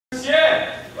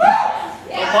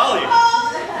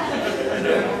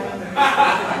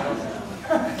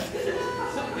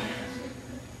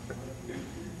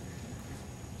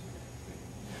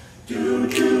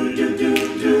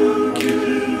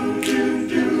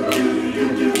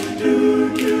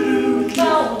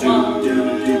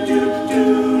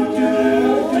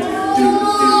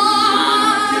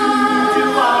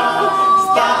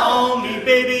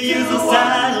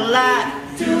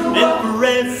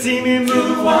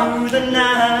through the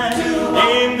night.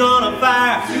 Aim gonna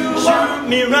fire, shoot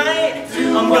me right.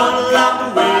 I'm gonna lock the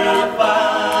way I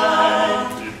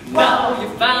find. Now you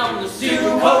found the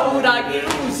secret code I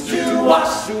used to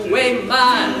wash away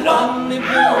my lonely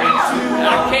blues.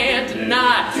 I can't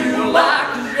deny you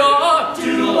like yours,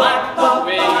 you like the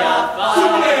way I find.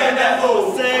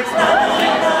 Sex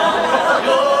bomb,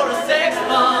 you're a sex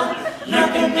bomb. You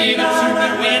can give it to me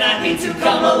when I need to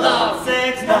come along.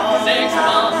 sex bomb,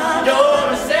 you're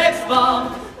a sex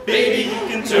bomb. Baby, you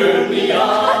can turn me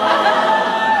on.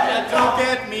 Don't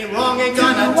get me wrong, ain't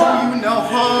gonna do you no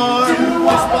harm.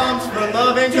 This bomb's for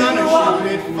love, ain't gonna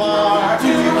shoot it far.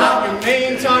 I'm your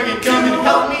main target, come and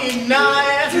help me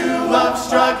ignite. Love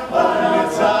struck, hold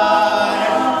it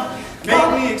tight. make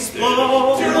me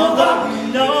explode. Although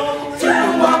we know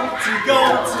to go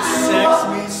to sex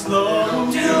me slow.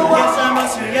 Yes, I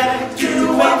must react to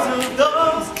waves of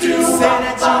those who say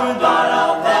that you are not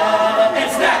all that.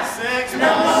 It's that sex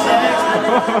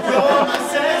bomb.